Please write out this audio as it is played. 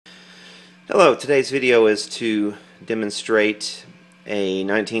Hello, today's video is to demonstrate a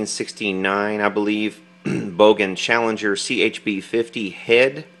 1969, I believe, Bogen Challenger CHB-50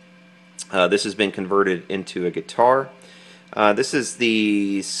 head. This has been converted into a guitar. This is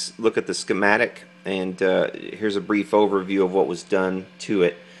the look at the schematic, and here's a brief overview of what was done to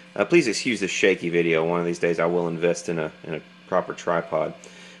it. Please excuse this shaky video. One of these days I will invest in a proper tripod.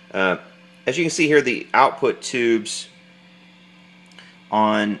 As you can see here, the output tubes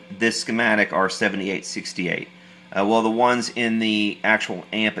on this schematic are 7868. Well, the ones in the actual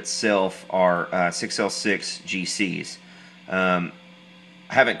amp itself are 6L6 GCs. I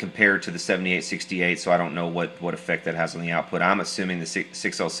haven't compared to the 7868, so I don't know what effect that has on the output. I'm assuming the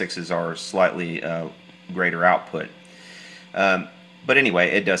 6L6s are slightly greater output. But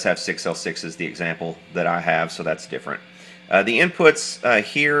anyway, it does have 6L6 as the example that I have, so that's different. The inputs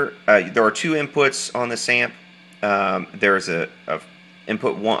here, there are two inputs on this amp. There's a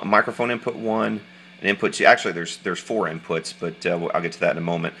input one, microphone input one, and input two. Actually, there's four inputs, but I'll get to that in a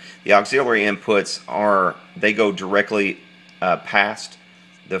moment. The auxiliary inputs they go directly past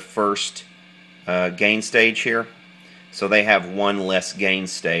the first gain stage here, so they have one less gain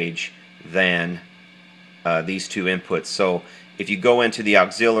stage than these two inputs. So if you go into the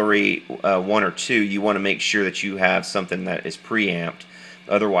auxiliary 1 or 2, you want to make sure that you have something that is preamped.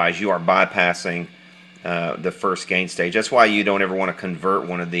 Otherwise, you are bypassing the first gain stage. That's why you don't ever want to convert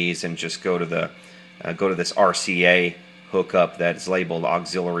one of these and just go to the this RCA hookup that's labeled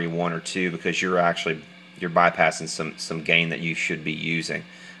auxiliary 1 or 2, because you're bypassing some gain that you should be using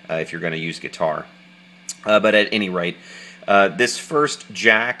if you're going to use guitar. But at any rate, this first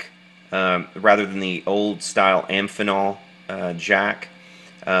jack, rather than the old style Amphenol jack,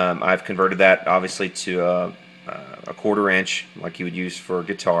 I've converted that obviously to a 1/4 inch like you would use for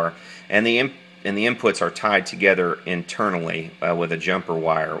guitar, and the inputs are tied together internally with a jumper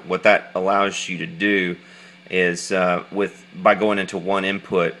wire. What that allows you to do is by going into one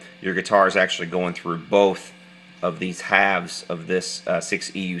input, your guitar is actually going through both of these halves of this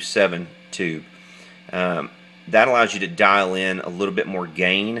 6EU7 tube. That allows you to dial in a little bit more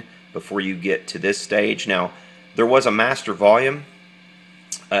gain before you get to this stage. Now, there was a master volume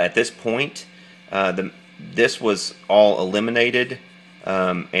at this point. This was all eliminated,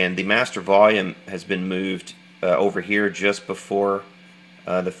 and the master volume has been moved over here just before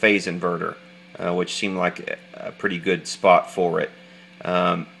the phase inverter, which seemed like a pretty good spot for it.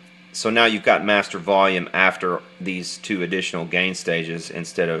 So now you've got master volume after these two additional gain stages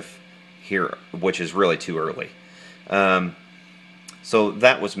instead of here, which is really too early. So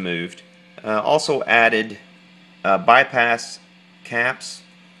that was moved. Also added bypass caps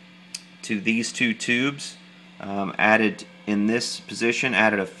to these two tubes. Added in this position,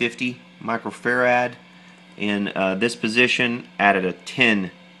 added a 50 microfarad. In this position, added a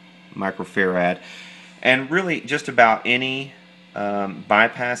 10 microfarad. And really, just about any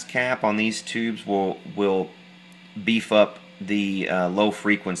bypass cap on these tubes will beef up the low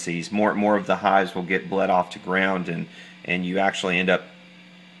frequencies. More of the highs will get bled off to ground, and you actually end up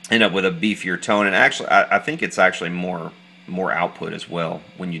with a beefier tone. And actually, I think it's actually more output as well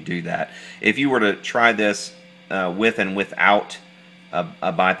when you do that. If you were to try this with and without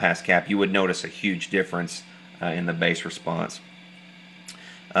a bypass cap, you would notice a huge difference in the bass response.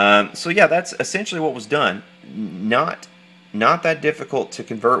 So yeah, that's essentially what was done. Not that difficult to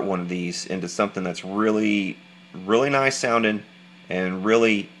convert one of these into something that's really nice sounding and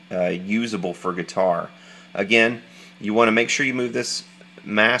really usable for guitar. Again, you want to make sure you move this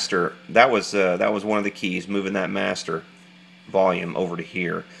master. That was one of the keys, moving that master volume over to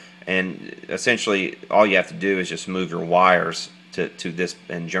here, and essentially all you have to do is just move your wires to this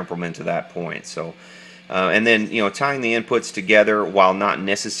and jump them into that point. So and then tying the inputs together while not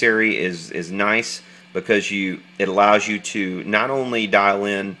necessary is nice, because it allows you to not only dial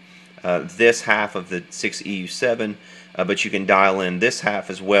in this half of the 6EU7, but you can dial in this half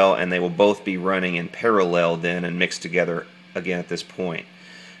as well, and they will both be running in parallel then and mixed together again at this point.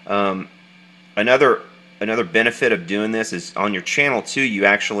 Another benefit of doing this is on your channel 2 you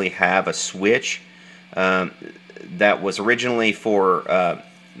actually have a switch that was originally for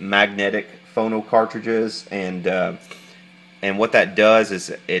magnetic phono cartridges, and what that does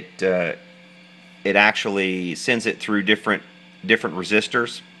is it actually sends it through different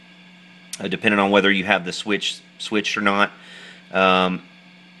resistors depending on whether you have the switched or not,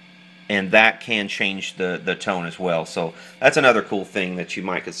 and that can change the tone as well. So that's another cool thing that you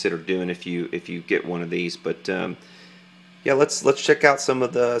might consider doing if you get one of these. But yeah, let's check out some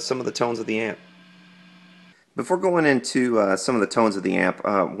of the tones of the amp. Before going into some of the tones of the amp,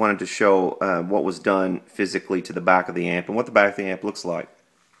 I wanted to show what was done physically to the back of the amp and what the back of the amp looks like.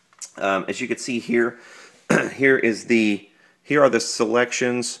 As you can see here, here are the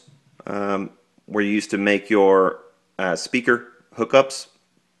selections where you used to make your speaker hookups.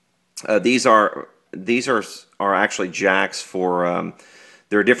 These are actually jacks for.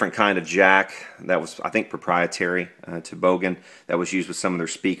 They're a different kind of jack that was, I think, proprietary to Bogen, that was used with some of their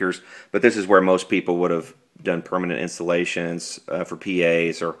speakers. But this is where most people would have done permanent installations for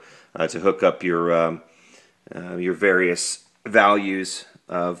PAs, or to hook up your various values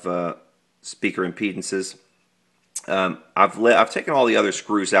of speaker impedances. I've taken all the other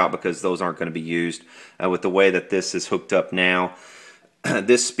screws out because those aren't going to be used with the way that this is hooked up now.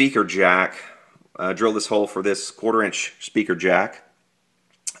 This speaker jack, drill this hole for this 1/4-inch speaker jack,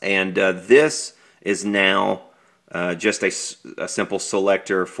 and this is now just a simple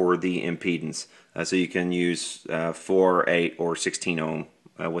selector for the impedance. So you can use 4, 8, or 16 ohm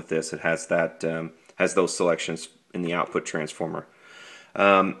with this. It has that has those selections in the output transformer.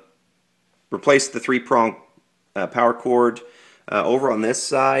 Replace the 3-prong power cord. Over on this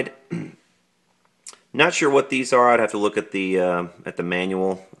side, not sure what these are. I'd have to look at the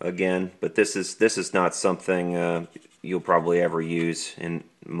manual again. But this is not something you'll probably ever use in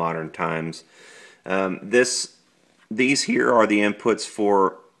modern times. These here are the inputs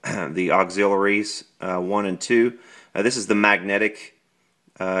for the auxiliaries 1 and 2. This is the magnetic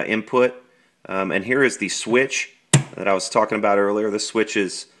input, and here is the switch that I was talking about earlier. This switch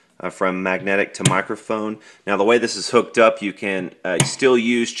is from magnetic to microphone. Now, the way this is hooked up, you can still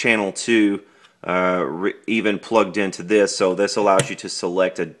use channel 2 even plugged into this. So this allows you to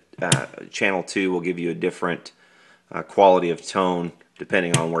select a channel 2 will give you a different quality of tone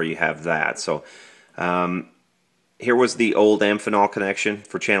depending on where you have that. So here was the old Amphenol connection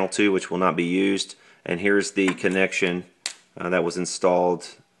for channel 2, which will not be used, and here's the connection that was installed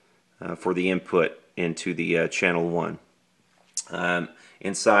for the input into the channel 1.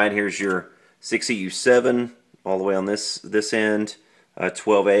 Inside, here's your 6EU7 all the way on this end,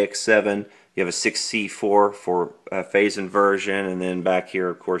 12AX7. You have a 6C4 for phase inversion, and then back here,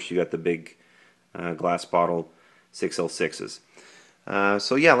 of course, you got the big glass bottle 6L6s.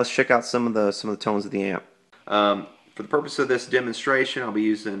 So yeah, let's check out some of the tones of the amp. For the purpose of this demonstration, I'll be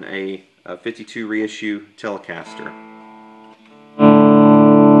using a 52 reissue Telecaster.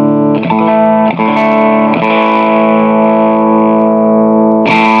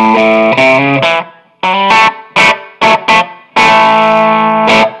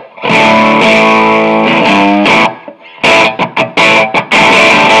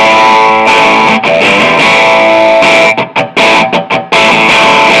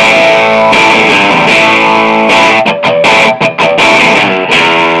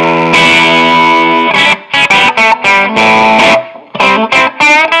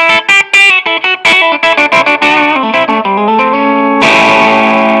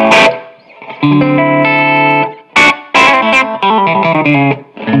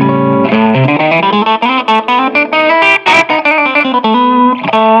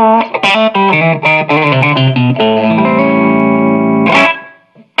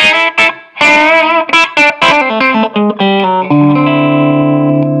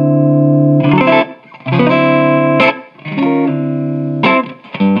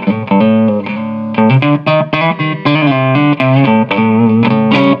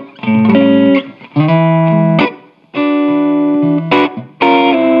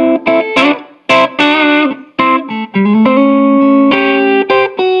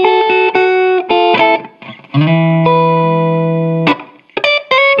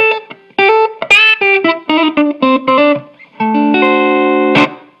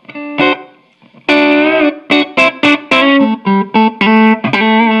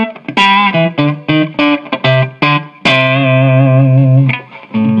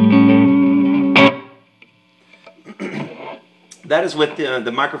 That is with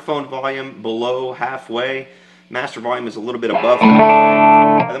the microphone volume below halfway. Master volume is a little bit above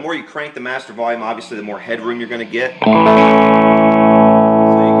halfway. And the more you crank the master volume, obviously the more headroom you're going to get. So you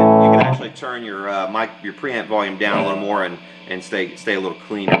can actually turn your your preamp volume down a little more and stay a little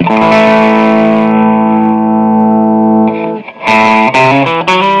cleaner.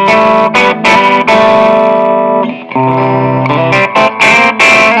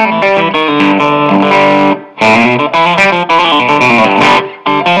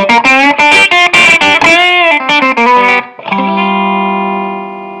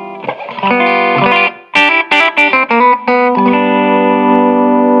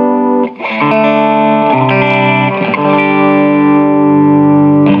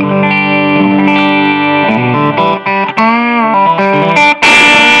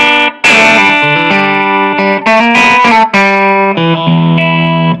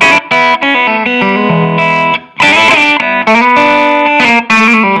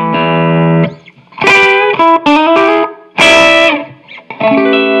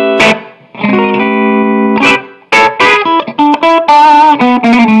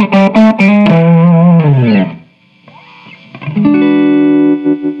 Thank you.